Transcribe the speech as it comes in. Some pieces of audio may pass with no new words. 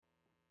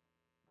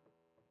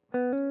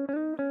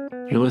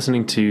You're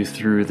listening to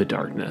Through the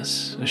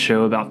Darkness, a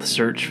show about the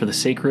search for the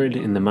sacred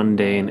in the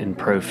mundane and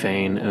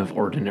profane of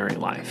ordinary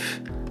life.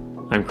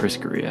 I'm Chris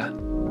Guria.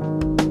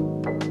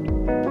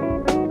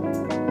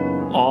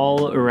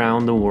 All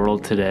around the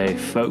world today,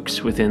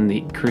 folks within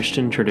the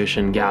Christian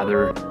tradition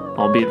gather,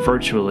 albeit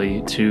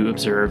virtually, to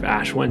observe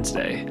Ash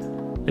Wednesday,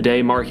 a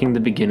day marking the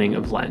beginning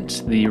of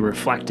Lent, the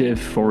reflective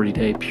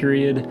 40-day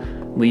period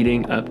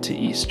leading up to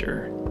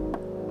Easter.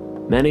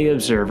 Many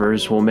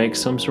observers will make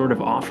some sort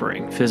of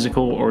offering,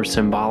 physical or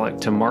symbolic,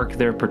 to mark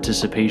their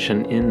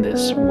participation in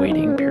this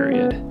waiting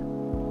period.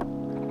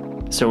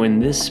 So in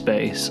this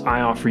space,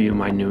 I offer you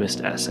my newest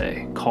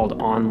essay,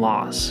 called On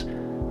Loss,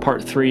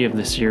 part 3 of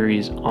the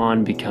series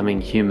On Becoming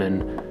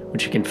Human,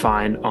 which you can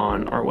find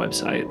on our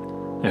website.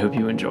 I hope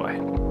you enjoy.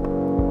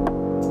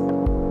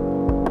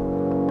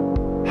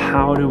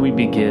 How do we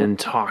begin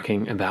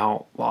talking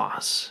about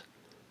loss?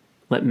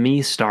 Let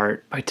me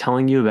start by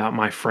telling you about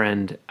my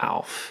friend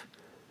Alf.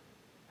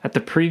 At the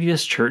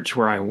previous church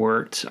where I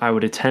worked, I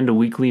would attend a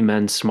weekly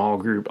men's small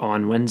group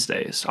on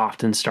Wednesdays,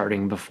 often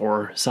starting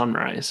before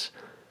sunrise.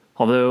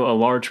 Although a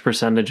large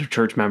percentage of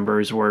church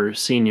members were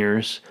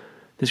seniors,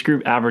 this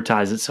group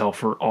advertised itself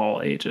for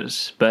all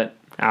ages. But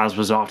as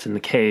was often the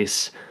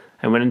case,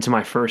 I went into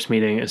my first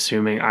meeting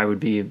assuming I would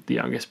be the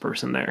youngest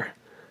person there.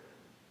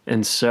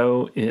 And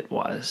so it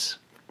was.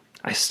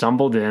 I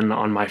stumbled in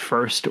on my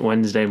first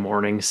Wednesday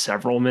morning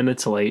several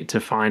minutes late to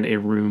find a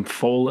room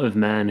full of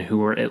men who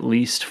were at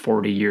least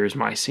 40 years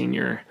my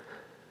senior.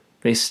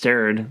 They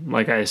stared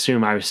like I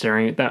assume I was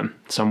staring at them,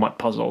 somewhat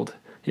puzzled.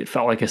 It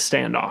felt like a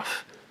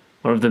standoff.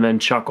 One of the men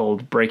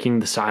chuckled, breaking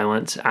the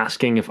silence,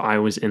 asking if I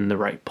was in the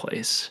right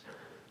place.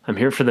 "I'm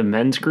here for the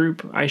men's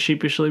group," I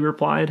sheepishly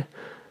replied.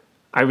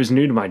 I was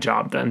new to my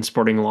job then,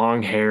 sporting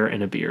long hair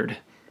and a beard.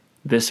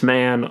 This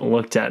man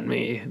looked at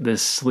me,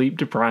 this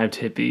sleep-deprived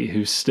hippie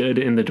who stood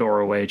in the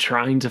doorway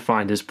trying to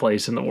find his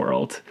place in the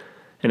world,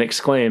 and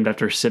exclaimed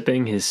after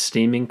sipping his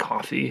steaming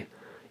coffee,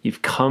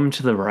 "You've come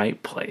to the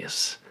right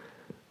place."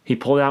 He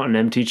pulled out an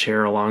empty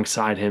chair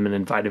alongside him and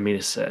invited me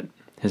to sit.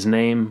 His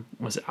name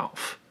was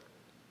Alf.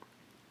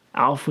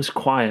 Alf was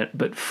quiet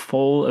but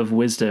full of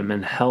wisdom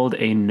and held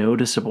a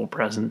noticeable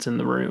presence in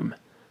the room.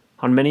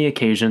 On many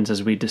occasions,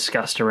 as we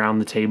discussed around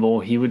the table,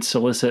 he would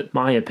solicit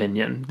my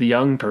opinion, the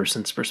young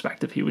person's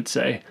perspective, he would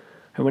say.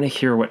 "I want to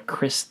hear what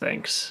Chris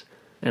thinks."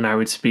 And I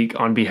would speak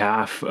on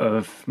behalf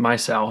of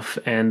myself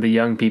and the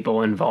young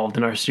people involved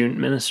in our student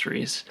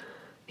ministries.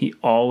 He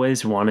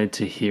always wanted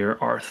to hear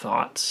our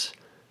thoughts.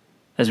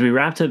 As we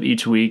wrapped up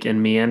each week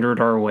and meandered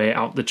our way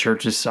out the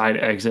church's side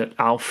exit,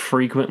 Alf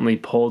frequently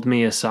pulled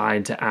me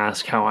aside to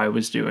ask how I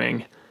was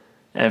doing.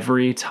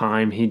 Every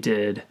time he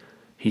did,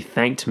 he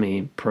thanked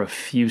me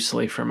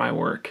profusely for my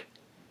work.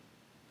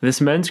 This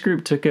men's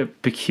group took a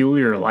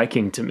peculiar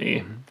liking to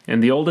me,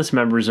 and the oldest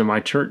members of my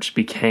church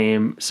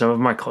became some of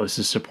my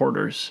closest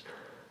supporters.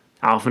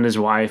 Alf and his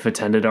wife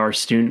attended our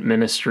student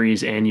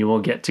ministry's annual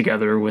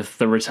get-together with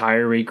the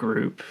retiree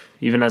group.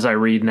 Even as I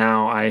read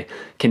now, I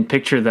can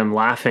picture them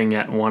laughing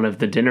at one of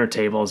the dinner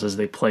tables as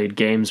they played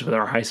games with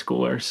our high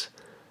schoolers.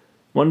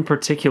 One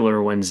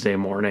particular Wednesday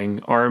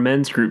morning, our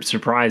men's group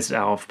surprised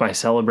Alf by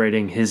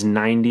celebrating his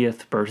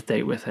 90th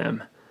birthday with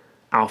him.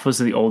 Alf was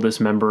the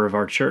oldest member of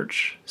our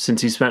church.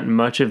 Since he spent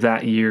much of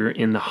that year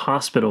in the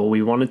hospital,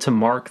 we wanted to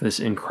mark this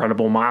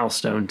incredible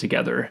milestone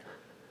together.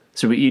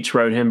 So we each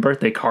wrote him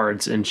birthday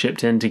cards and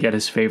chipped in to get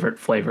his favorite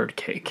flavored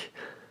cake.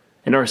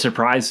 And our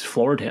surprise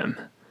floored him.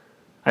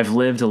 "I've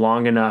lived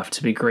long enough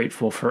to be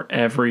grateful for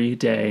every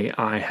day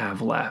I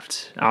have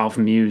left," Alf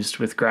mused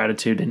with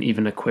gratitude and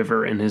even a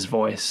quiver in his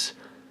voice.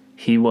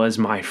 He was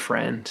my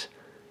friend,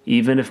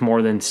 even if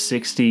more than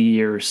 60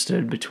 years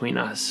stood between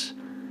us.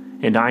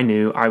 And I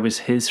knew I was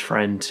his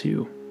friend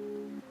too.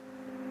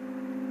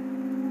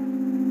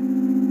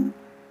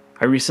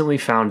 I recently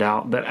found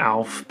out that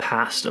Alf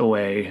passed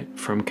away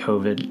from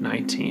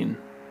COVID-19.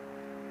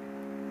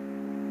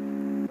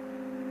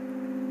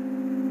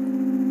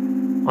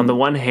 On the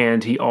one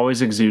hand, he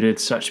always exuded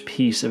such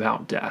peace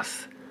about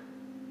death.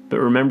 But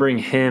remembering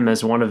him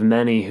as one of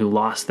many who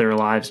lost their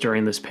lives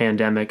during this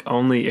pandemic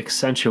only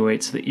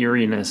accentuates the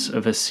eeriness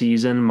of a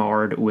season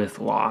marred with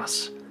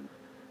loss.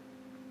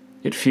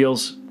 It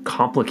feels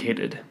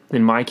complicated.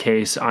 In my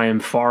case, I am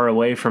far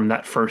away from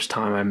that first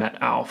time I met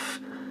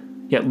Alf.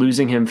 Yet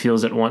losing him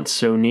feels at once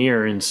so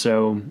near and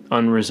so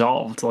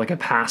unresolved, like a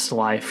past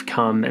life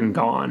come and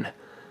gone.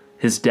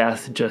 His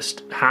death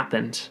just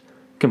happened,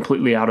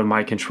 completely out of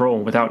my control,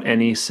 without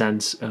any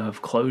sense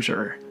of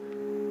closure.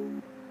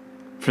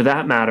 For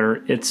that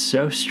matter, it's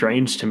so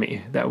strange to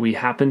me that we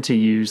happen to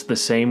use the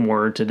same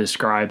word to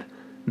describe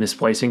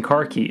misplacing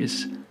car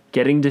keys,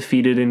 getting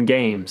defeated in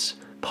games,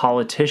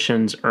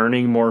 politicians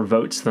earning more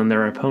votes than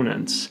their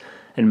opponents,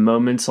 and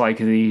moments like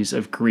these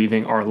of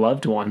grieving our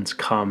loved ones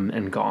come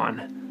and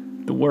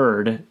gone. The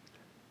word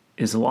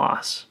is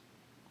loss.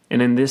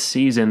 And in this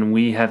season,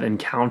 we have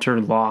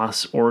encountered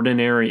loss,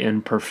 ordinary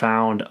and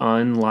profound,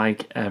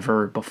 unlike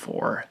ever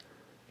before.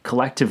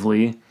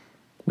 Collectively,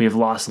 we have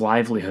lost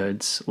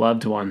livelihoods,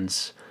 loved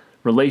ones,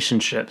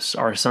 relationships,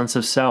 our sense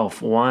of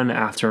self, one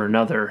after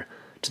another,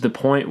 to the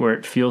point where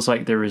it feels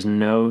like there is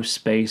no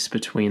space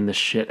between the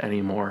shit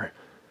anymore.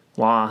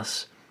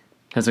 Loss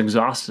has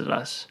exhausted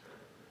us.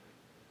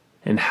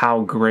 And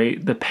how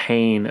great the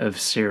pain of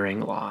searing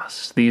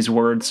loss. These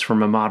words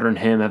from a modern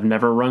hymn have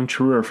never rung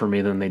truer for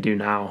me than they do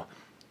now.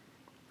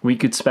 We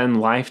could spend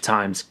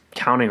lifetimes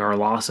counting our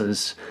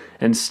losses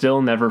and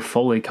still never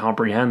fully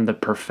comprehend the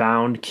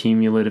profound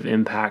cumulative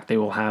impact they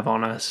will have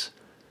on us.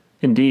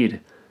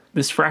 Indeed,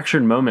 this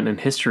fractured moment in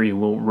history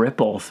will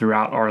ripple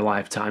throughout our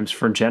lifetimes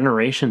for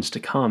generations to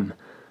come.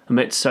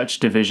 Amidst such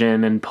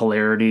division and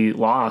polarity,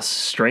 loss,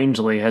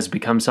 strangely, has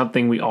become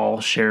something we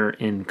all share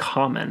in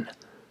common.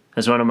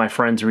 As one of my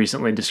friends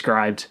recently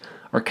described,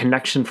 our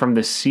connection from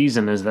this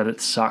season is that it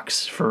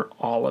sucks for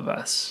all of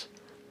us.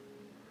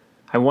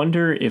 I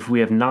wonder if we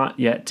have not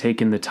yet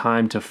taken the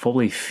time to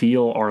fully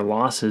feel our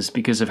losses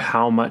because of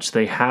how much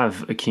they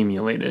have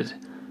accumulated.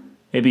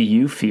 Maybe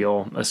you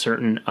feel a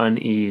certain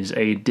unease,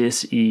 a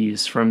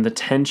dis-ease from the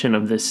tension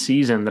of this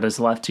season that has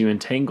left you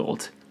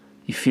entangled.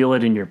 You feel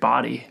it in your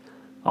body,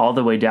 all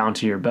the way down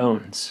to your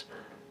bones.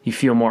 You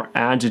feel more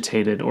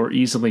agitated or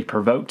easily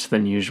provoked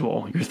than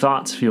usual. Your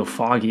thoughts feel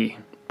foggy,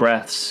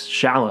 breaths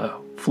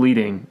shallow,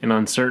 fleeting, and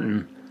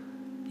uncertain.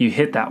 You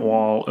hit that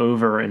wall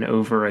over and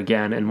over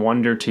again and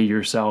wonder to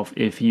yourself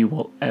if you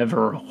will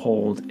ever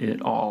hold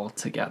it all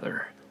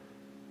together.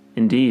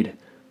 Indeed,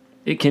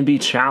 it can be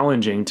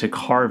challenging to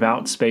carve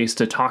out space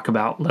to talk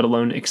about, let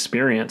alone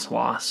experience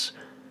loss.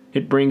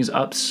 It brings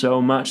up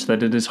so much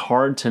that it is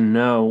hard to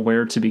know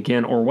where to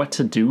begin or what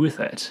to do with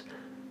it.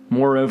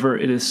 Moreover,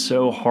 it is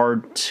so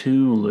hard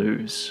to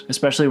lose,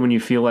 especially when you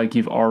feel like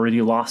you've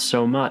already lost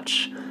so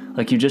much,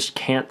 like you just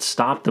can't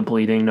stop the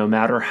bleeding no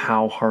matter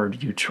how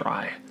hard you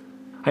try.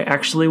 I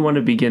actually want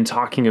to begin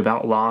talking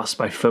about loss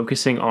by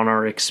focusing on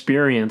our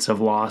experience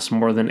of loss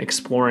more than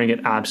exploring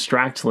it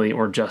abstractly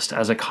or just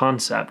as a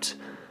concept.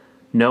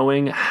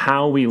 Knowing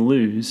how we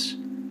lose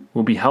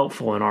will be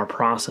helpful in our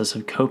process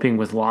of coping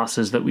with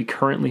losses that we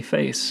currently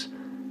face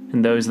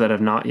and those that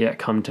have not yet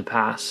come to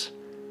pass.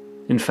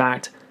 In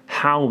fact,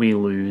 how we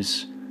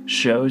lose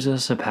shows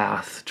us a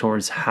path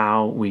towards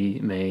how we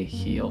may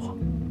heal.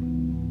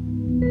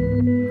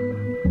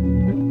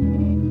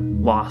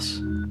 Loss,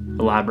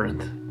 a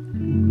labyrinth.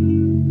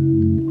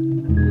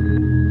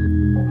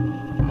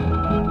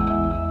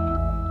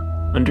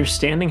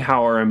 Understanding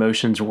how our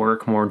emotions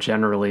work more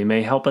generally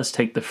may help us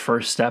take the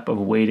first step of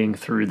wading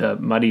through the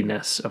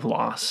muddiness of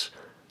loss.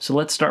 So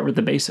let's start with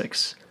the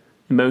basics.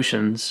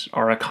 Emotions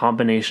are a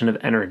combination of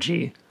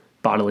energy,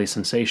 bodily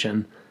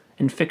sensation,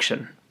 and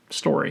fiction,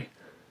 story.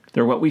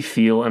 They're what we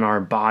feel in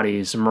our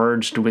bodies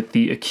merged with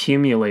the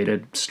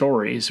accumulated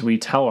stories we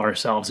tell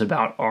ourselves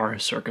about our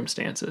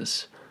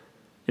circumstances.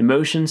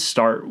 Emotions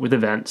start with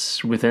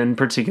events within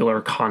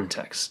particular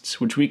contexts,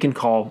 which we can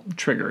call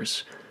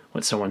triggers.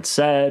 What someone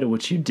said,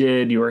 what you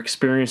did, your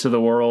experience of the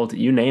world,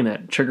 you name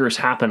it. Triggers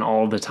happen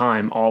all the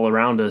time, all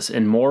around us,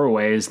 in more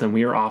ways than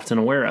we are often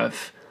aware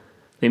of.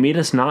 They meet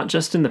us not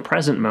just in the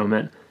present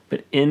moment,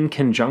 but in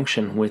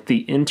conjunction with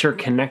the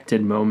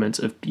interconnected moments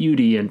of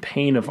beauty and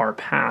pain of our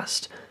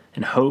past,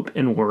 and hope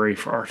and worry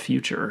for our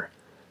future.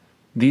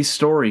 These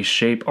stories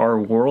shape our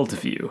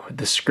worldview,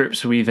 the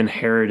scripts we've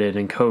inherited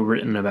and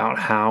co-written about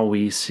how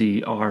we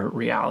see our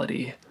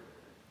reality.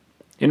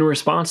 In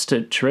response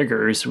to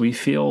triggers, we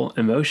feel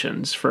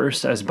emotions,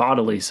 first as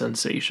bodily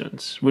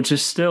sensations, which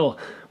is still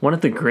one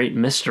of the great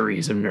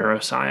mysteries of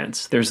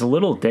neuroscience. There's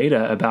little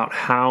data about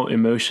how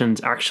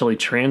emotions actually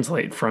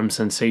translate from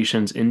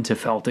sensations into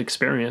felt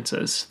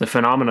experiences. The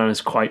phenomenon is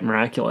quite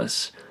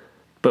miraculous.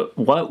 But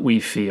what we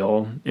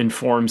feel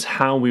informs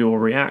how we will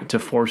react to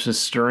forces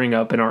stirring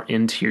up in our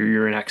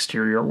interior and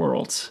exterior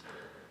worlds.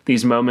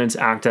 These moments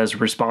act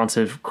as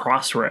responsive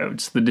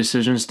crossroads, the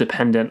decisions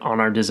dependent on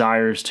our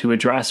desires to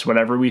address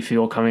whatever we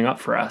feel coming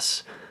up for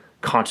us,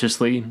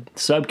 consciously,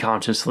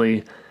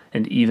 subconsciously,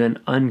 and even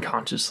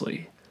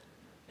unconsciously.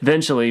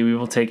 Eventually, we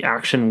will take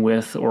action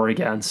with or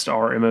against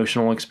our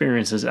emotional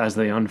experiences as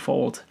they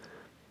unfold.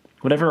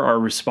 Whatever our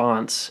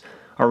response,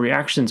 our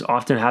reactions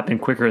often happen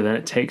quicker than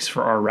it takes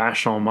for our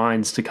rational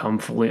minds to come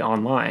fully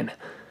online.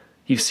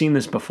 You've seen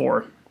this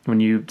before. When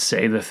you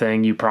say the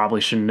thing you probably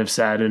shouldn't have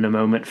said in a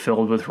moment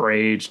filled with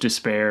rage,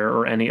 despair,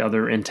 or any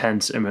other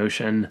intense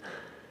emotion.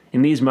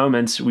 In these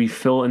moments, we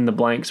fill in the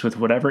blanks with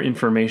whatever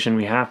information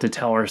we have to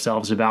tell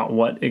ourselves about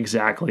what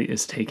exactly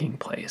is taking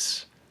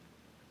place.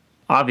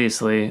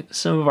 Obviously,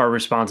 some of our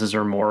responses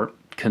are more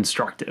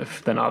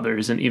constructive than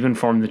others and even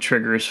form the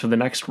triggers for the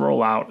next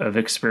rollout of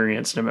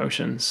experienced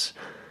emotions.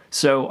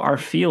 So our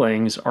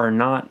feelings are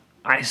not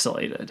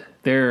isolated.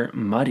 They're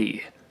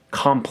muddy,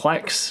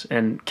 complex,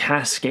 and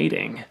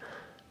cascading.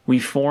 We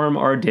form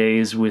our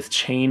days with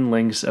chain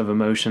links of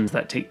emotions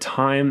that take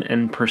time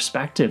and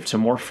perspective to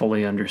more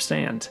fully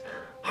understand.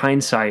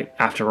 Hindsight,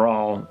 after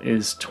all,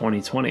 is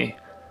 20/20.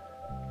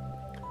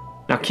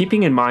 Now,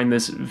 keeping in mind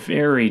this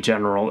very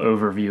general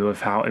overview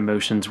of how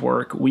emotions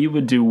work, we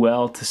would do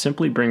well to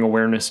simply bring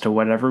awareness to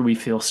whatever we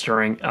feel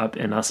stirring up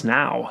in us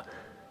now.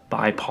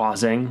 by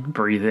pausing,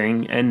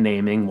 breathing, and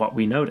naming what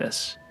we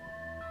notice.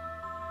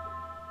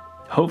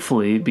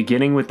 Hopefully,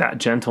 beginning with that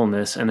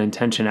gentleness and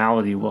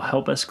intentionality will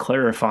help us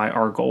clarify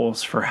our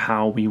goals for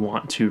how we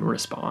want to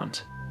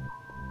respond.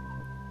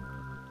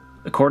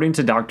 According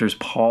to Doctors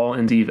Paul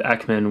and Steve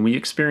Ekman, we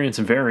experience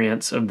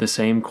variants of the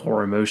same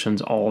core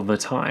emotions all the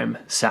time: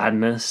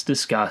 sadness,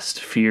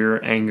 disgust,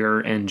 fear, anger,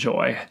 and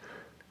joy.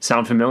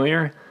 Sound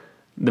familiar?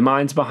 The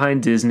minds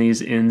behind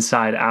Disney's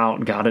Inside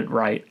Out got it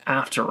right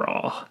after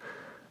all.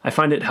 I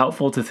find it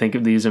helpful to think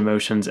of these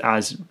emotions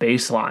as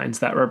baselines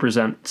that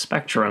represent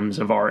spectrums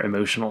of our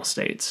emotional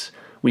states.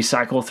 We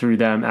cycle through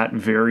them at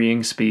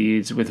varying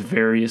speeds with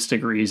various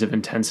degrees of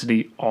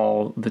intensity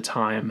all the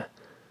time.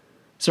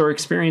 So our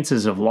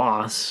experiences of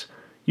loss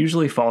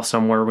usually fall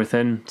somewhere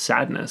within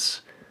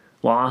sadness.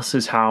 Loss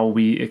is how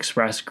we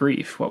express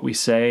grief, what we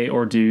say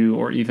or do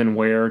or even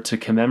wear to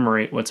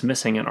commemorate what's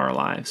missing in our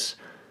lives.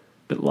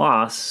 But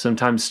loss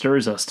sometimes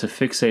stirs us to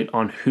fixate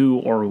on who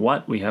or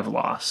what we have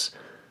lost,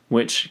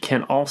 which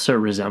can also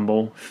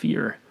resemble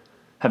fear.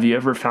 Have you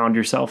ever found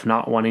yourself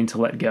not wanting to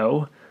let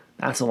go?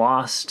 That's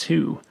loss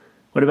too.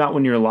 What about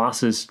when your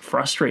losses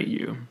frustrate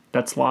you?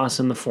 That's loss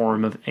in the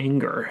form of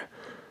anger.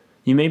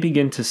 You may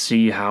begin to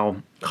see how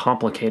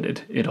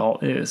complicated it all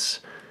is.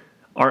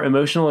 Our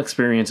emotional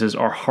experiences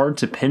are hard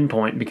to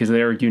pinpoint because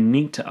they are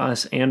unique to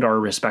us and our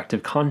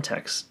respective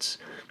contexts.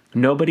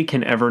 Nobody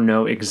can ever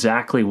know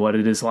exactly what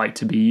it is like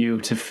to be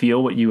you, to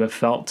feel what you have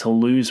felt, to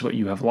lose what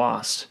you have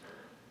lost.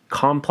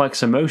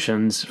 Complex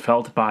emotions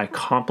felt by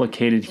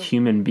complicated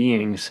human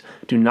beings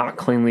do not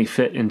cleanly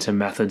fit into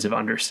methods of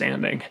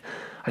understanding.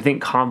 I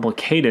think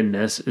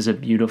complicatedness is a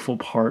beautiful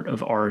part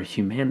of our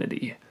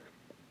humanity.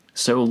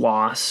 So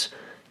loss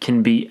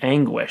can be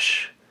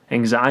anguish,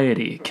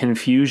 anxiety,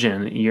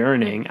 confusion,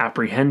 yearning,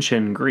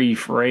 apprehension,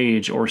 grief,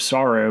 rage, or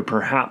sorrow,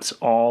 perhaps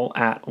all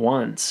at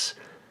once.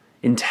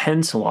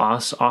 Intense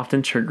loss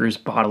often triggers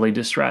bodily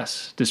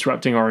distress,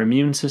 disrupting our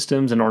immune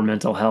systems and our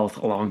mental health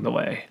along the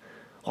way.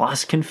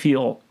 Loss can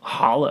feel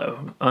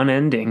hollow,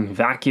 unending,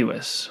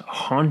 vacuous,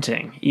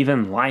 haunting,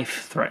 even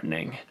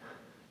life-threatening.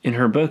 In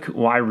her book,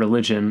 Why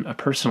Religion? A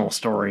Personal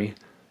Story,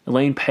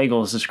 Elaine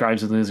Pagels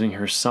describes losing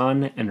her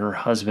son and her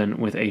husband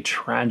with a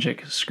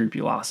tragic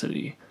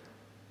scrupulosity.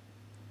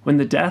 When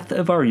the death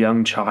of our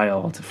young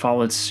child,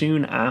 followed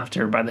soon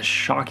after by the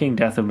shocking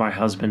death of my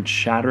husband,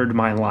 shattered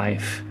my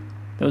life,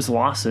 those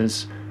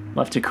losses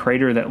left a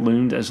crater that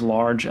loomed as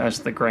large as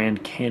the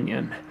Grand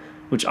Canyon,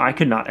 which I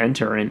could not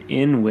enter and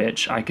in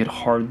which I could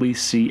hardly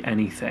see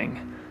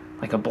anything,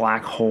 like a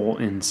black hole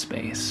in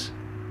space.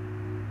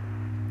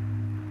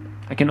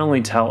 I can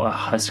only tell a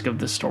husk of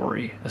the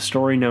story, a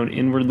story known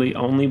inwardly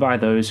only by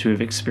those who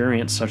have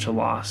experienced such a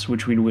loss,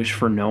 which we'd wish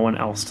for no one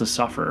else to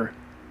suffer.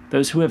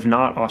 Those who have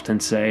not often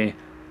say,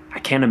 "I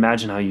can't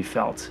imagine how you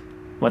felt,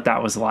 what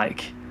that was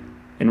like."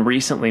 And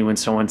recently when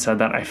someone said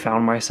that, I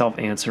found myself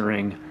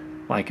answering,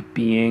 like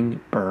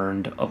being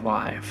burned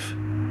alive.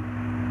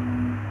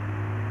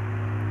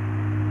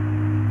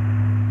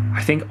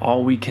 I think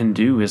all we can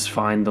do is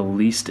find the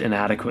least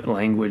inadequate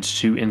language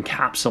to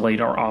encapsulate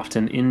our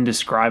often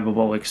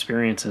indescribable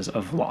experiences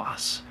of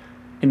loss.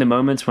 In the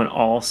moments when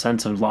all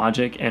sense of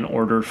logic and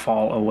order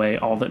fall away,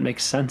 all that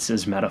makes sense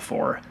is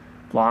metaphor.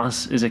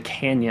 Loss is a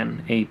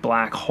canyon, a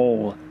black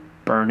hole,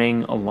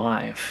 burning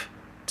alive.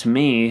 To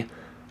me,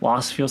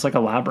 loss feels like a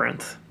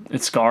labyrinth.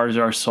 It scars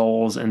our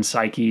souls and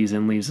psyches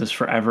and leaves us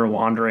forever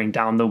wandering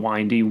down the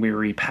windy,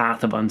 weary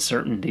path of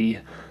uncertainty.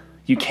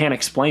 You can't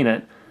explain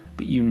it,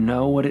 but you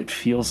know what it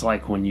feels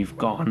like when you've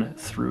gone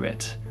through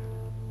it.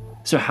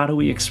 So how do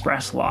we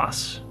express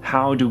loss?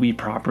 How do we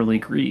properly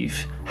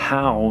grieve?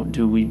 How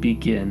do we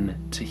begin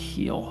to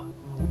heal?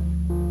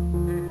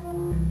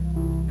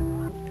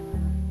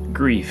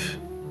 Grief,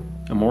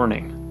 a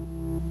mourning.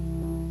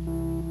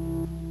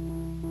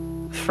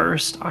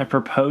 First, I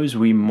propose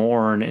we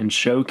mourn and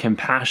show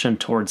compassion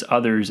towards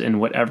others in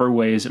whatever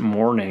ways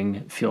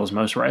mourning feels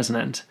most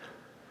resonant.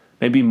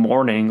 Maybe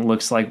mourning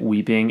looks like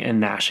weeping and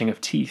gnashing of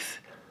teeth.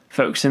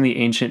 Folks in the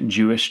ancient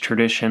Jewish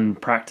tradition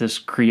practice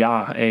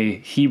kriyah, a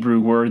Hebrew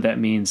word that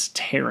means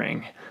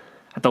tearing.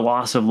 At the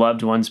loss of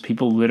loved ones,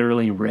 people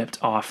literally ripped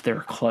off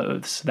their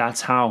clothes.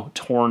 That's how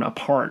torn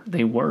apart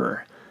they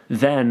were.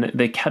 Then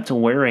they kept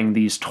wearing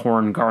these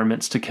torn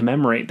garments to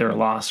commemorate their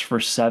loss for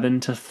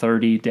 7 to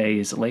 30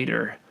 days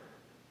later.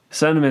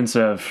 Sentiments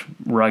of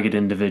rugged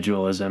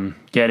individualism,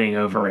 getting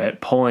over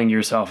it, pulling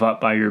yourself up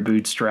by your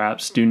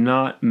bootstraps do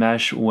not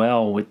mesh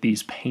well with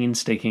these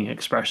painstaking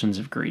expressions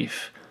of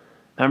grief.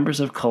 Members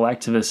of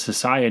collectivist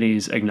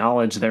societies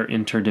acknowledge their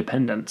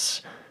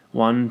interdependence.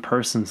 One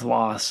person's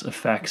loss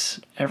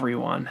affects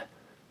everyone.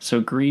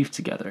 So grieve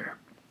together.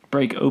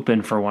 Break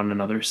open for one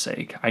another's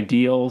sake.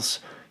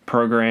 Ideals,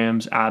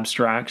 programs,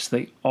 abstracts,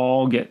 they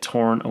all get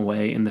torn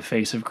away in the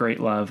face of great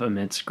love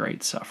amidst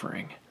great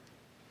suffering.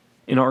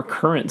 In our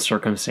current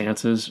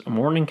circumstances,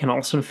 mourning can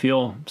also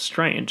feel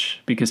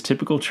strange because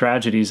typical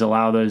tragedies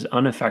allow those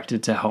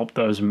unaffected to help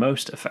those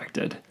most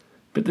affected.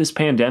 But this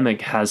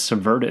pandemic has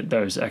subverted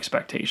those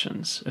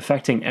expectations,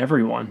 affecting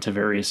everyone to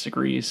various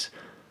degrees.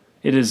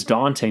 It is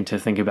daunting to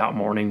think about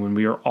mourning when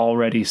we are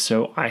already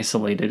so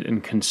isolated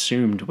and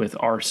consumed with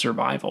our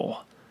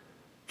survival.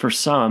 For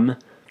some,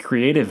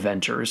 creative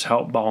ventures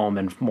help balm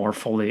and more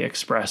fully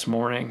express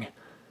mourning.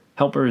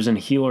 Helpers and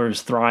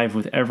healers thrive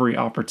with every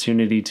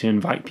opportunity to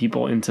invite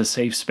people into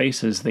safe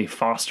spaces they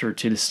foster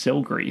to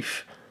distill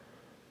grief.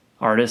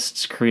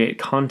 Artists create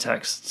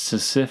contexts to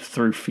sift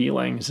through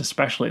feelings,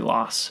 especially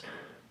loss.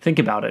 Think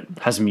about it.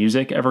 Has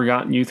music ever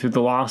gotten you through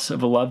the loss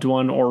of a loved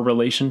one or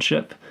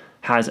relationship?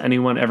 Has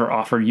anyone ever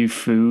offered you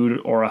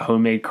food or a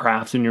homemade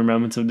craft in your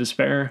moments of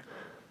despair?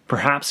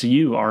 Perhaps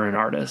you are an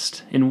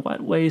artist. In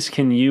what ways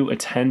can you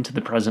attend to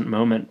the present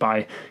moment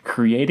by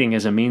creating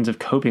as a means of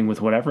coping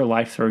with whatever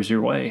life throws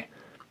your way?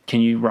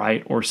 Can you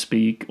write or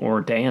speak or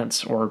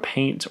dance or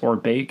paint or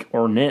bake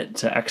or knit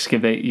to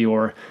excavate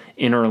your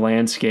inner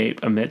landscape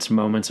amidst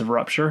moments of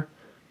rupture?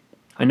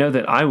 I know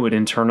that I would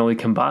internally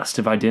combust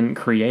if I didn't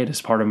create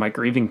as part of my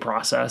grieving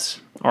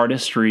process.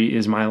 Artistry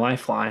is my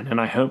lifeline,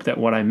 and I hope that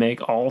what I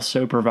make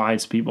also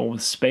provides people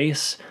with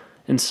space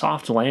and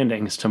soft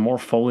landings to more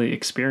fully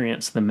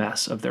experience the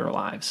mess of their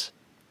lives.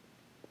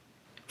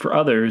 For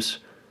others,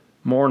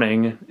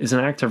 mourning is an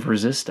act of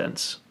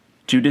resistance.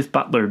 Judith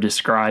Butler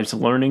describes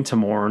learning to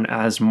mourn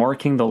as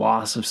marking the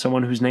loss of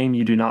someone whose name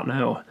you do not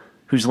know,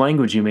 whose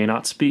language you may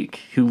not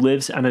speak, who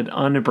lives at an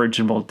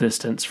unabridgable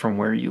distance from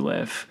where you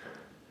live.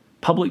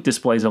 Public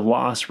displays of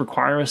loss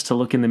require us to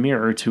look in the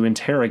mirror to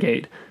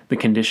interrogate the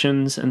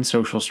conditions and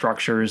social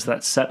structures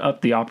that set up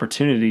the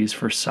opportunities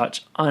for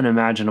such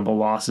unimaginable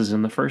losses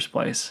in the first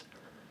place.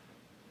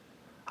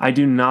 I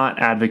do not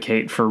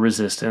advocate for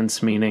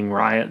resistance, meaning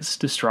riots,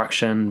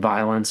 destruction,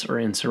 violence, or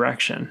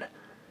insurrection.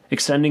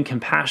 Extending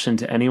compassion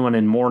to anyone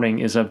in mourning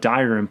is of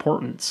dire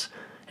importance,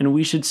 and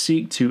we should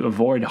seek to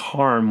avoid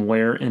harm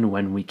where and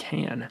when we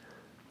can.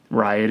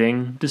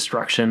 Rioting,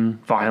 destruction,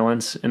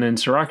 violence, and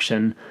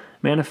insurrection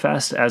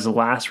manifest as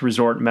last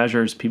resort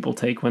measures people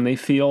take when they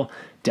feel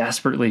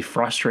desperately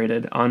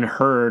frustrated,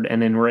 unheard,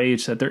 and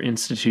enraged that their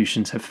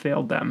institutions have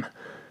failed them.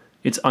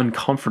 It's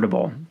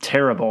uncomfortable,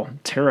 terrible,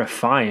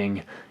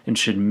 terrifying, and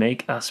should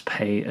make us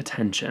pay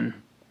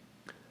attention.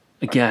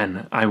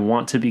 Again, I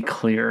want to be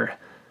clear.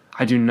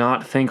 I do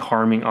not think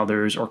harming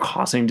others or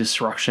causing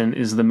destruction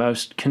is the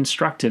most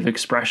constructive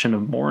expression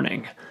of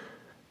mourning.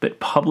 But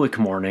public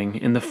mourning,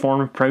 in the form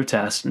of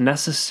protest,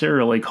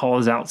 necessarily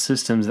calls out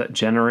systems that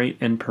generate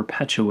and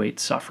perpetuate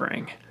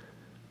suffering.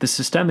 The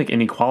systemic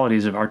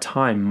inequalities of our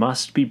time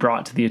must be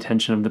brought to the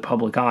attention of the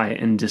public eye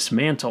and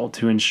dismantled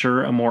to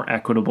ensure a more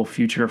equitable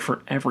future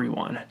for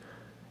everyone.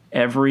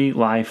 Every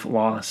life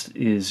lost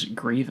is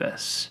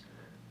grievous,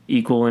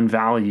 equal in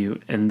value,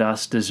 and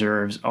thus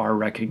deserves our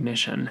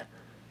recognition.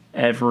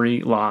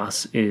 Every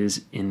loss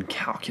is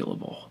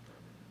incalculable.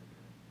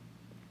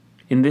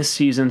 In this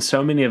season,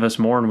 so many of us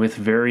mourn with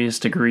various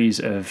degrees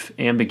of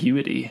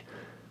ambiguity.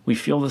 We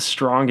feel the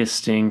strongest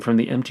sting from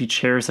the empty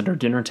chairs at our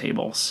dinner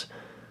tables,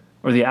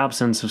 or the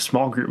absence of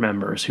small group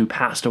members who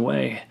passed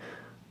away,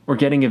 or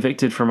getting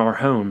evicted from our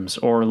homes,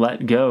 or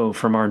let go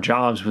from our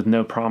jobs with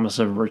no promise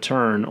of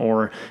return,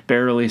 or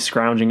barely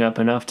scrounging up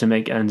enough to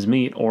make ends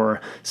meet,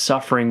 or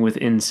suffering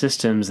within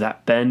systems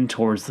that bend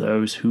towards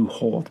those who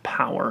hold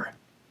power.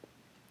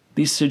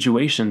 These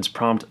situations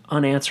prompt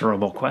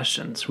unanswerable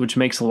questions, which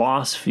makes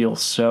loss feel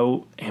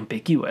so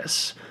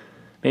ambiguous.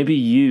 Maybe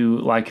you,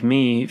 like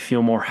me,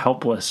 feel more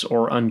helpless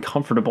or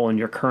uncomfortable in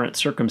your current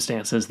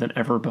circumstances than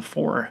ever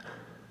before.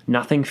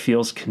 Nothing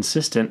feels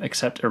consistent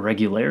except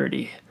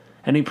irregularity.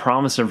 Any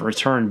promise of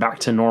return back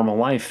to normal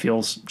life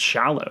feels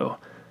shallow.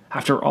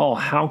 After all,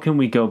 how can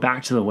we go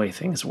back to the way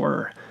things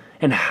were?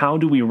 And how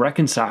do we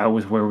reconcile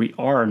with where we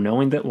are,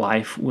 knowing that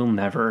life will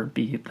never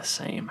be the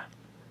same?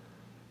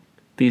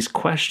 These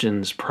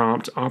questions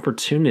prompt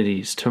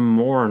opportunities to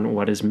mourn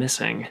what is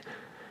missing,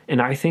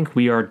 and I think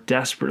we are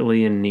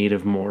desperately in need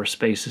of more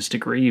spaces to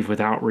grieve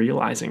without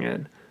realizing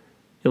it.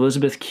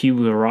 Elizabeth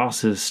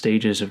Kubler-Ross's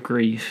stages of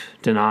grief,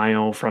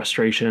 denial,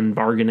 frustration,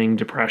 bargaining,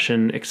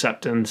 depression,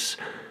 acceptance,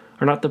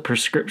 are not the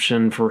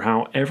prescription for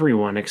how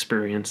everyone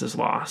experiences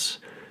loss,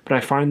 but I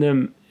find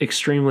them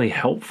extremely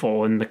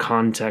helpful in the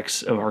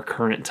context of our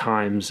current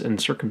times and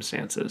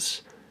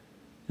circumstances.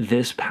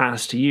 This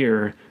past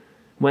year,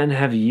 when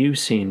have you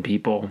seen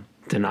people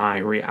deny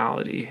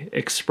reality,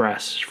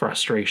 express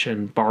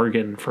frustration,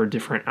 bargain for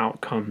different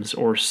outcomes,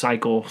 or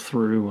cycle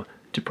through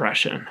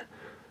depression?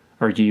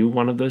 Are you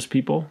one of those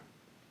people?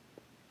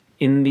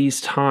 In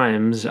these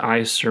times,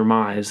 I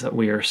surmise that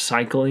we are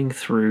cycling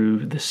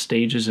through the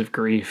stages of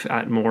grief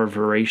at more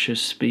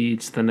voracious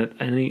speeds than at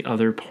any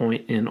other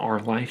point in our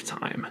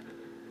lifetime.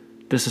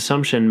 This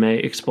assumption may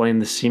explain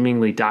the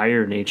seemingly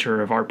dire nature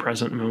of our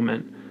present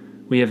moment.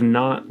 We have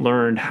not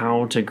learned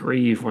how to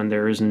grieve when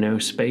there is no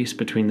space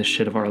between the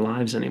shit of our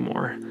lives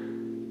anymore.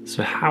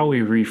 So how we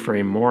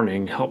reframe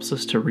mourning helps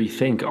us to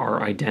rethink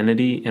our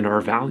identity and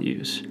our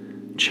values.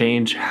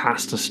 Change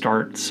has to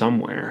start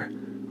somewhere,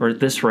 or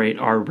at this rate,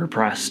 our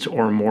repressed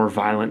or more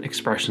violent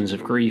expressions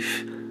of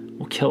grief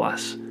will kill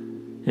us.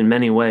 In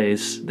many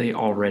ways, they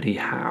already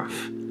have.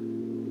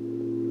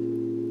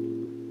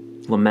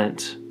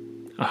 Lament,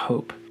 a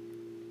hope.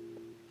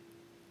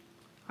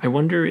 I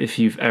wonder if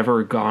you've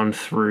ever gone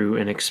through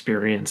an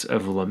experience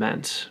of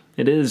lament.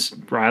 It is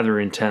rather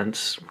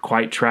intense,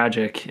 quite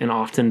tragic, and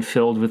often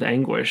filled with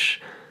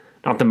anguish.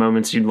 Not the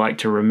moments you'd like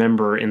to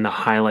remember in the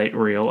highlight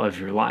reel of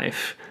your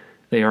life.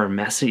 They are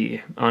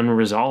messy,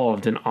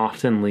 unresolved, and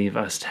often leave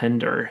us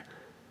tender.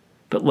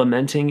 But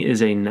lamenting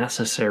is a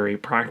necessary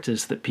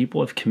practice that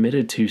people have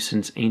committed to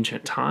since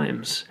ancient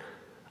times.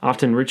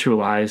 Often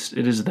ritualized,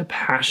 it is the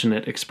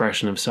passionate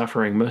expression of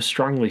suffering most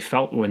strongly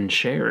felt when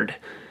shared.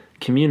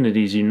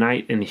 Communities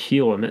unite and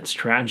heal amidst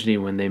tragedy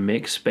when they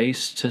make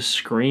space to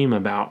scream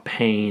about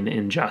pain,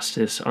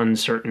 injustice,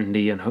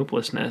 uncertainty, and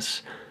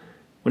hopelessness.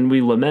 When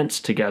we lament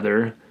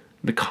together,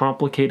 the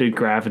complicated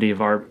gravity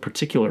of our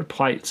particular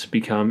plights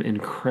become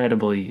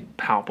incredibly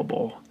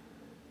palpable.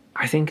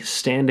 I think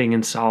standing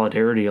in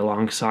solidarity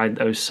alongside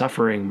those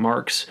suffering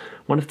marks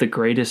one of the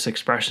greatest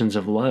expressions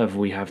of love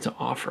we have to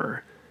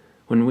offer.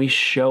 When we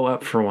show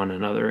up for one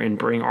another and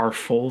bring our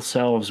full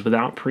selves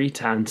without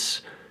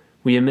pretense,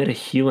 we emit a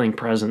healing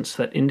presence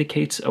that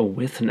indicates a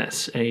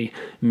withness, a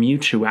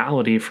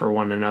mutuality for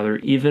one another,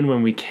 even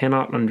when we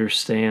cannot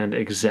understand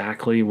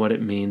exactly what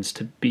it means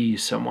to be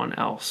someone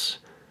else.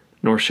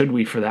 Nor should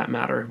we, for that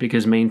matter,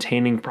 because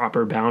maintaining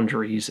proper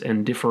boundaries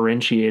and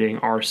differentiating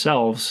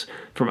ourselves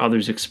from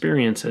others'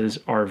 experiences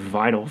are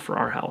vital for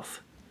our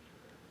health.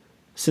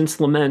 Since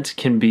lament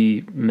can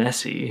be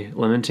messy,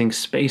 lamenting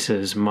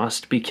spaces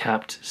must be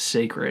kept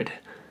sacred.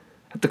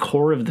 At the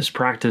core of this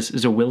practice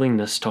is a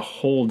willingness to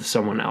hold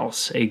someone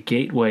else, a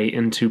gateway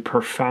into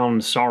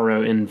profound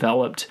sorrow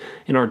enveloped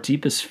in our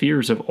deepest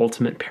fears of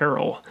ultimate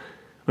peril.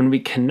 When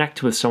we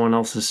connect with someone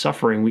else's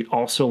suffering, we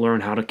also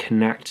learn how to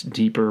connect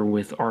deeper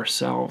with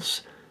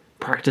ourselves.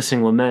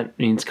 Practicing lament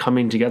means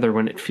coming together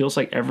when it feels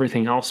like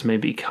everything else may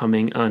be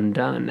coming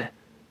undone.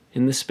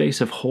 In the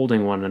space of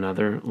holding one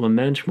another,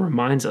 lament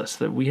reminds us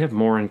that we have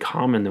more in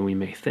common than we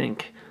may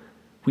think.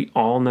 We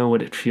all know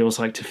what it feels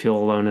like to feel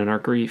alone in our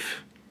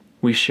grief.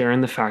 We share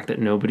in the fact that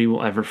nobody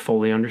will ever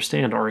fully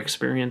understand our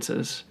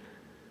experiences.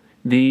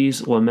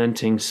 These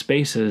lamenting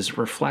spaces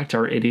reflect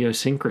our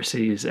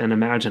idiosyncrasies and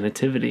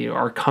imaginativity,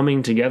 our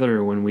coming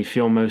together when we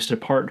feel most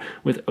apart,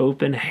 with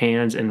open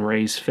hands and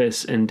raised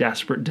fists in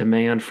desperate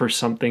demand for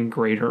something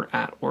greater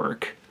at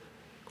work.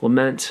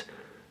 Lament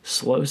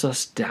slows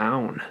us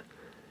down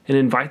and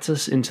invites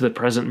us into the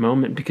present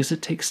moment because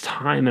it takes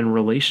time and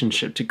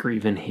relationship to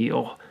grieve and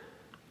heal.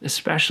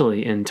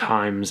 Especially in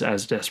times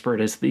as desperate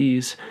as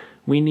these,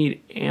 we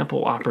need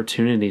ample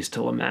opportunities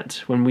to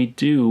lament. When we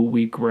do,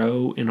 we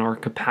grow in our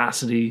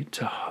capacity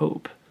to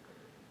hope.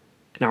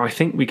 Now, I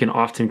think we can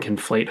often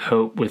conflate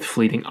hope with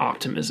fleeting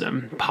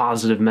optimism,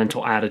 positive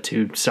mental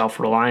attitude,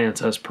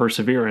 self-reliance as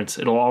perseverance.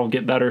 It'll all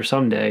get better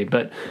someday.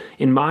 But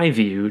in my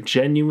view,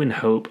 genuine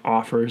hope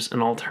offers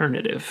an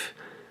alternative.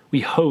 We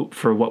hope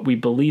for what we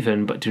believe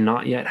in but do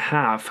not yet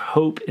have.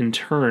 Hope, in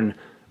turn,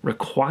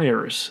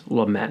 requires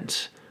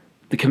lament,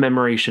 the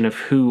commemoration of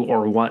who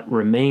or what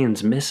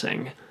remains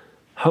missing.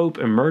 Hope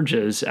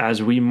emerges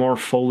as we more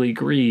fully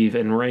grieve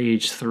and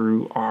rage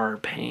through our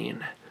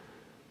pain.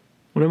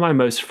 One of my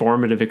most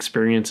formative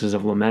experiences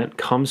of lament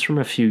comes from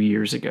a few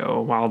years ago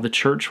while the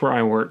church where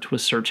I worked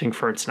was searching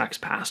for its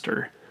next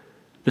pastor.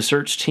 The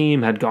search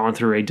team had gone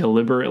through a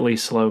deliberately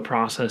slow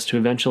process to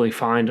eventually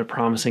find a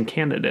promising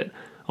candidate,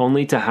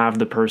 only to have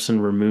the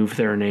person remove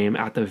their name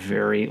at the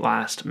very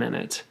last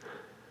minute.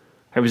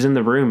 I was in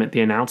the room at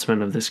the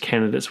announcement of this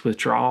candidate's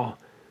withdrawal.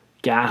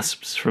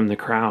 Gasps from the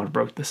crowd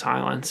broke the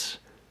silence.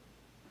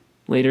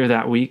 Later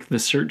that week, the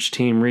search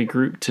team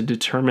regrouped to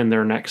determine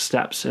their next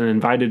steps and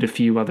invited a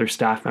few other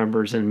staff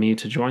members and me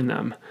to join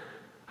them.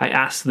 I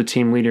asked the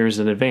team leaders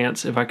in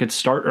advance if I could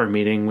start our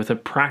meeting with a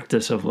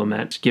practice of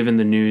lament given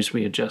the news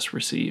we had just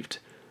received.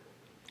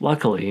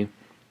 Luckily,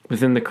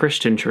 within the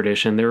Christian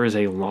tradition, there is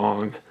a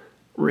long,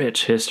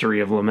 rich history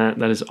of lament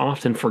that is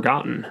often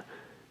forgotten.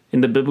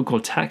 In the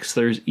biblical text,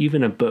 there's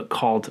even a book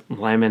called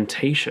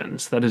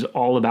Lamentations that is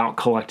all about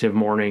collective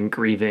mourning,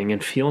 grieving,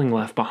 and feeling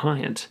left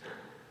behind.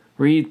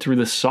 Read through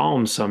the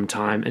Psalms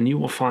sometime, and you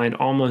will find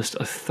almost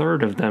a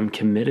third of them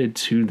committed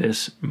to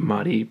this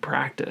muddy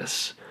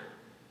practice.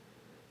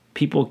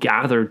 People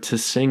gathered to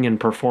sing and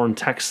perform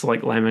texts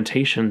like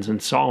Lamentations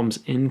and Psalms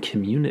in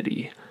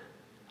community.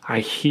 I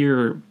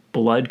hear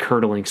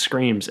blood-curdling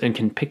screams and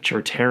can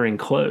picture tearing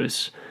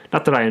clothes.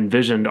 Not that I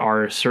envisioned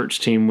our search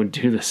team would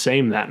do the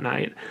same that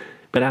night,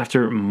 but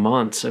after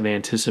months of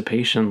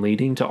anticipation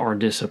leading to our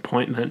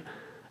disappointment,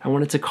 I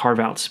wanted to carve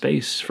out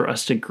space for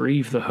us to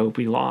grieve the hope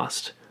we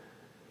lost.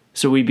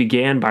 So we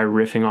began by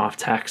riffing off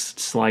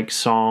texts like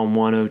Psalm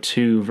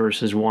 102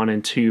 verses 1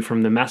 and 2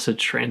 from the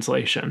Message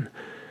translation.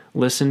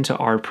 Listen to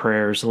our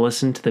prayers,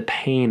 listen to the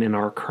pain in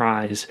our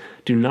cries.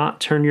 Do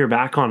not turn your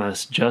back on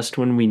us just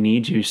when we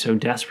need you so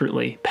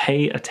desperately.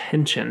 Pay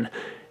attention.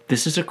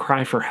 This is a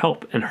cry for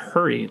help, and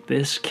hurry,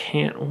 this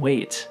can't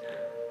wait.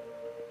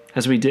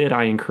 As we did,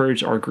 I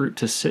encouraged our group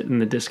to sit in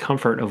the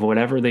discomfort of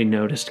whatever they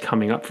noticed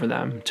coming up for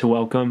them, to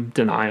welcome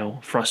denial,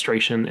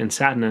 frustration, and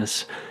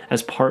sadness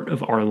as part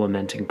of our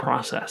lamenting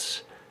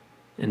process.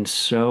 And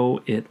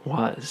so it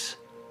was.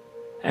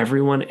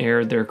 Everyone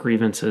aired their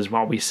grievances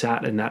while we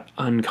sat in that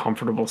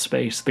uncomfortable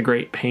space, the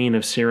great pain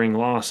of searing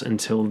loss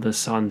until the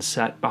sun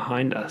set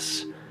behind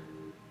us.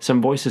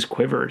 Some voices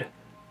quivered.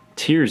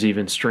 Tears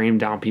even streamed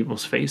down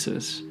people's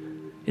faces.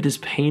 It is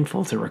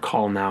painful to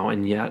recall now,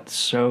 and yet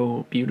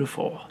so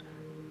beautiful.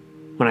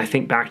 When I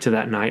think back to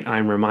that night,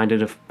 I'm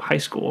reminded of high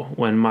school,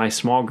 when my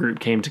small group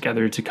came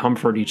together to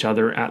comfort each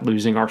other at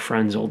losing our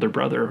friend's older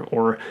brother,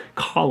 or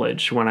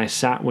college, when I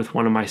sat with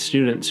one of my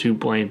students who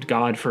blamed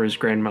God for his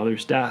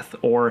grandmother's death,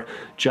 or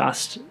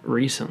just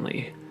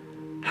recently,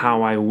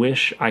 how I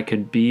wish I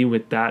could be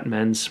with that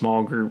men's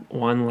small group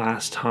one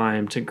last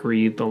time to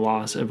grieve the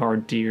loss of our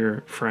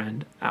dear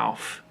friend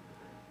Alf.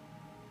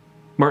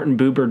 Martin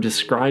Buber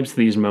describes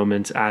these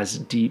moments as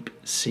deep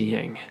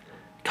seeing,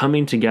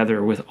 coming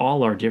together with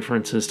all our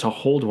differences to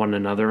hold one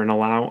another and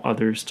allow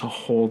others to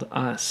hold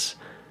us.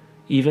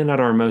 Even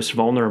at our most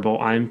vulnerable,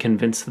 I am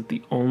convinced that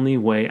the only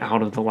way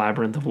out of the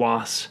labyrinth of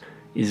loss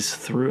is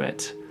through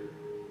it.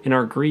 In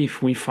our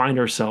grief, we find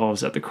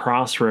ourselves at the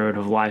crossroad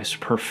of life's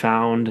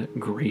profound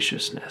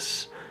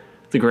graciousness.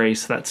 The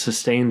grace that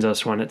sustains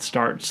us when it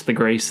starts, the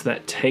grace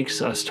that takes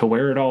us to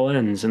where it all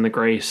ends, and the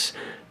grace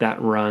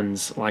that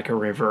runs like a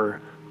river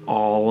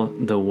all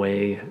the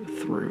way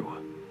through.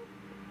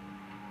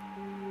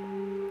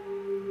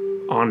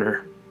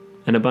 Honor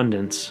and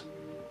abundance.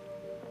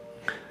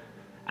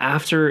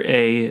 After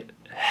a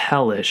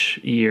hellish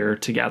year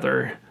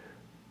together,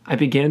 I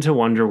began to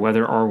wonder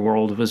whether our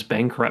world was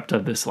bankrupt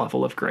of this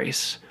level of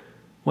grace.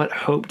 What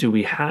hope do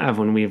we have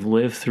when we've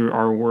lived through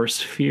our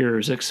worst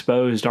fears,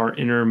 exposed our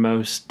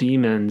innermost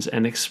demons,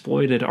 and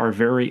exploited our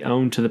very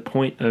own to the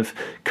point of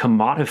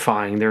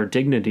commodifying their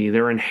dignity,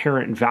 their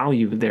inherent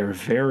value, their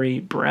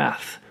very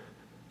breath?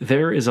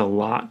 There is a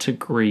lot to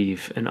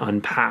grieve and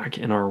unpack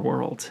in our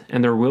world,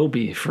 and there will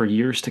be for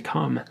years to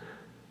come.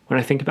 When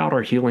I think about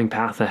our healing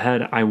path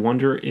ahead, I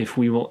wonder if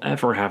we will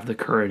ever have the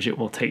courage it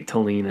will take to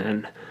lean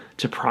in,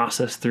 to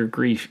process through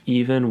grief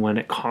even when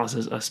it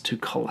causes us to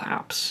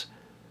collapse.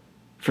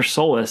 For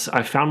solace,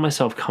 I found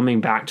myself coming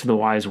back to the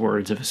wise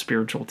words of a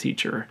spiritual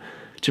teacher.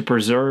 To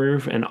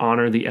preserve and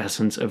honor the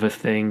essence of a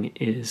thing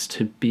is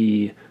to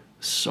be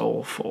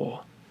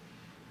soulful.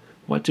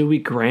 What do we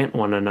grant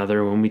one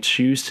another when we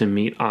choose to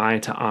meet eye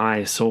to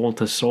eye, soul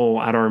to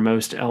soul at our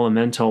most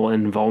elemental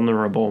and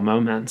vulnerable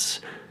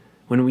moments?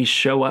 When we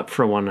show up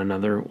for one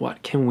another,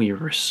 what can we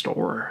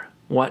restore?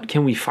 What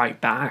can we fight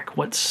back?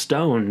 What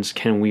stones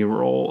can we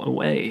roll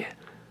away?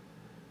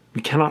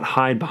 We cannot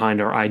hide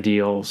behind our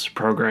ideals,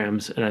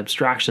 programs, and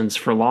abstractions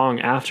for long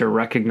after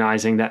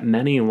recognizing that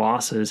many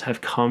losses have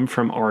come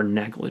from our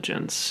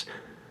negligence.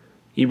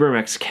 Ibram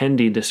X.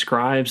 Kendi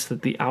describes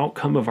that the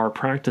outcome of our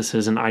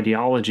practices and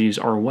ideologies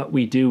are what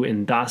we do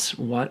and thus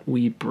what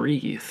we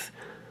breathe.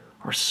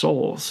 Our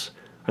souls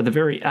are the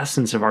very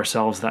essence of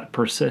ourselves that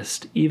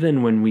persist,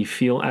 even when we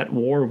feel at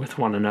war with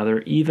one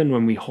another, even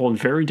when we hold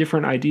very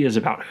different ideas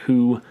about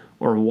who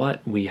or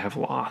what we have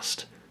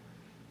lost.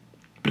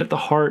 But at the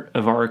heart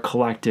of our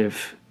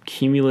collective,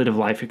 cumulative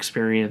life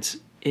experience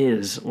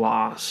is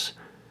loss,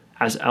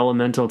 as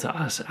elemental to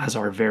us as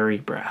our very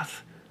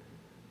breath.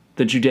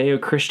 The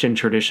Judeo-Christian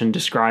tradition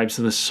describes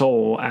the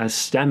soul as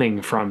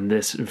stemming from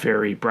this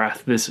very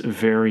breath, this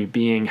very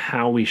being,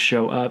 how we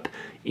show up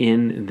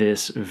in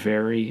this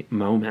very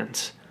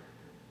moment.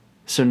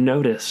 So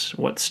notice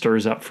what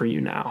stirs up for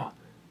you now.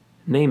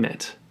 Name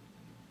it.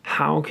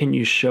 How can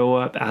you show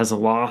up as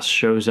loss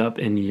shows up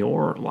in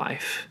your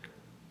life?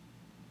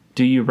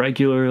 Do you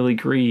regularly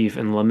grieve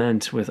and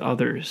lament with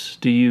others?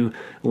 Do you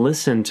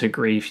listen to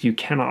grief you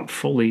cannot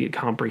fully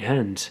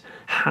comprehend?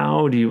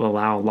 How do you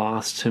allow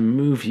loss to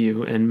move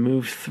you and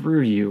move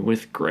through you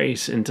with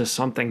grace into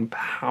something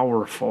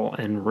powerful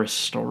and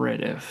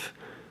restorative?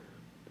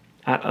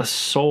 At a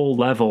soul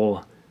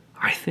level,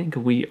 I think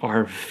we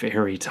are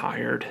very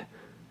tired,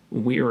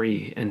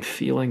 weary, and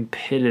feeling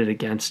pitted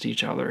against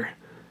each other.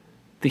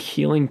 The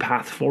healing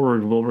path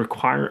forward will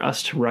require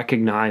us to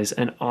recognize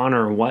and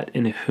honor what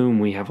and whom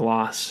we have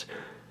lost.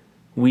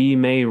 We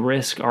may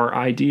risk our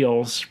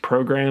ideals,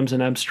 programs,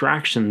 and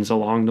abstractions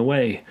along the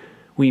way.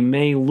 We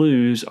may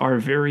lose our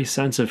very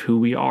sense of who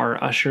we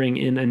are, ushering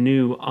in a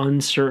new,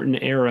 uncertain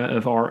era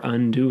of our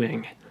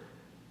undoing.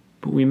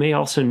 But we may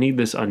also need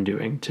this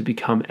undoing to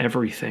become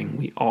everything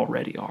we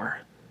already are.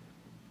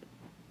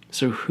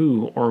 So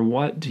who or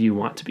what do you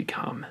want to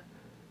become?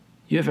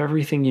 You have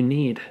everything you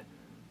need.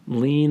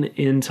 Lean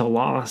into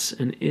loss,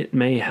 and it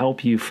may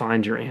help you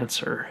find your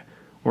answer,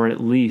 or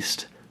at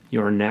least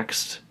your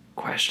next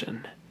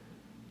question.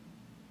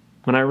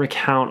 When I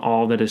recount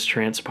all that has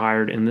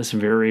transpired in this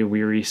very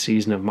weary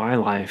season of my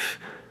life,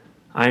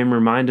 I am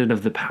reminded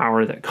of the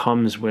power that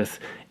comes with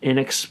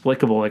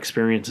inexplicable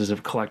experiences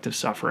of collective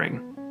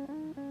suffering.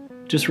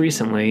 Just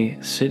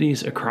recently,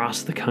 cities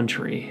across the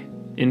country,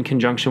 in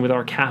conjunction with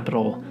our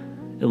capital,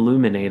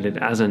 illuminated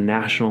as a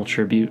national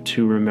tribute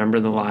to remember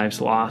the lives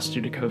lost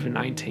due to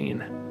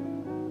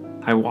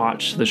COVID-19. I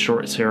watched the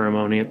short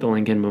ceremony at the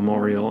Lincoln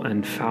Memorial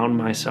and found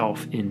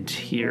myself in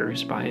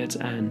tears by its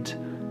end.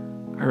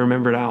 I I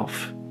remembered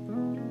Alf.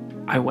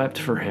 I wept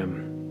for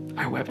him.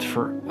 I wept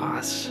for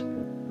us.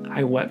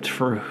 I wept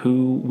for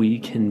who we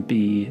can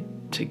be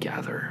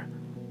together.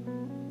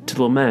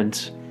 To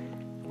lament,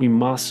 we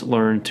must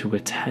learn to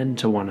attend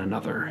to one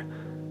another.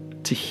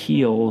 To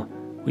heal,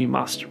 we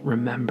must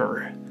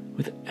remember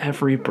with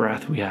every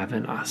breath we have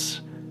in us.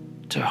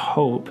 To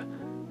hope,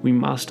 we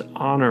must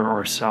honor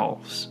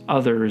ourselves,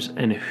 others,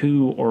 and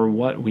who or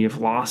what we have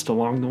lost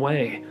along the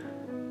way.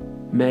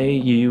 May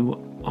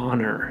you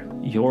honor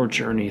your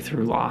journey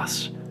through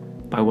loss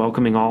by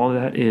welcoming all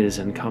that is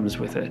and comes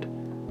with it.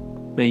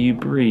 May you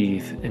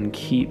breathe and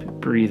keep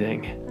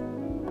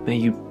breathing. May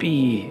you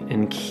be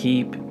and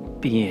keep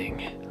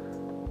being.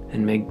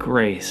 And may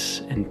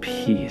grace and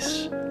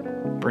peace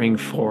bring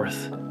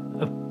forth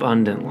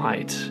abundant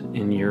light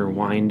in your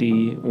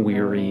windy,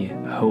 weary,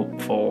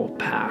 hopeful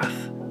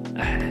path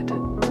ahead.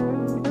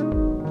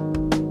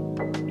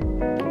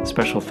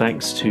 Special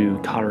thanks to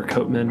Cotter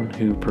Coatman,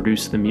 who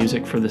produced the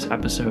music for this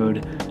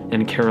episode,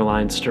 and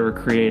Caroline Stir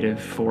Creative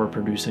for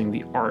producing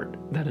the art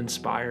that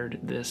inspired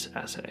this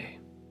essay.